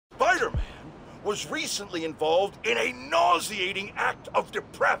was recently involved in a nauseating act of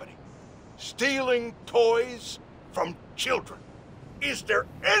depravity. Stealing toys from children. Is there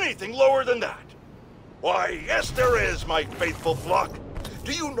anything lower than that? Why, yes there is, my faithful flock.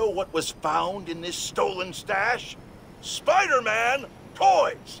 Do you know what was found in this stolen stash? Spider-Man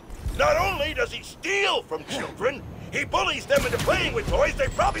toys! Not only does he steal from children, he bullies them into playing with toys they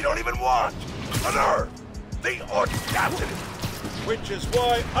probably don't even want! The nerve! The audacity! Which is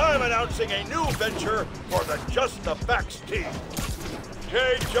why I'm announcing a new venture for the Just the Facts team.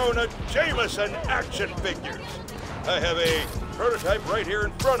 J. Jonah Jameson action figures. I have a prototype right here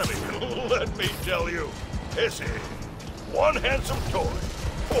in front of me. Let me tell you, this is one handsome toy.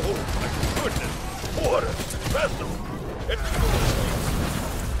 Oh my goodness, what a specimen.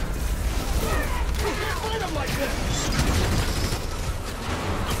 You can't fight him like this.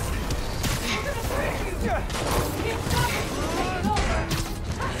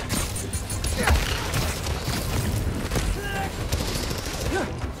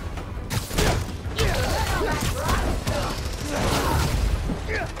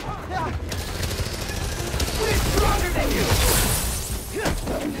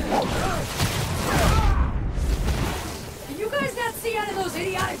 Did you guys not see out of those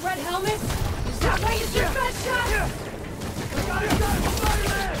idiotic red helmets? Is that why you took that shot?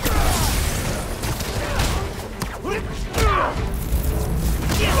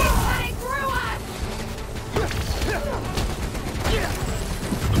 Hey, through us!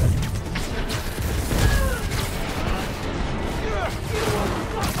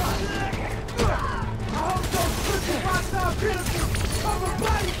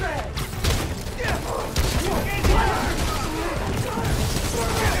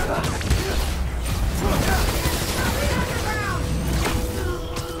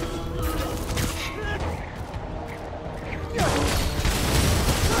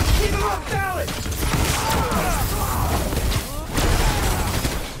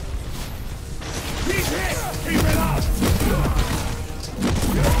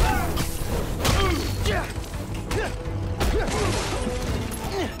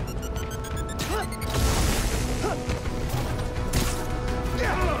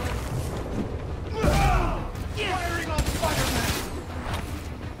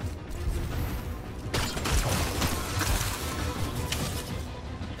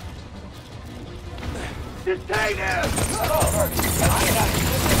 Detain him!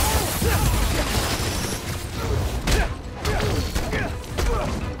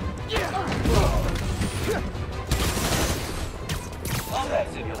 Combat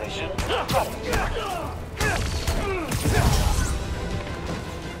simulation.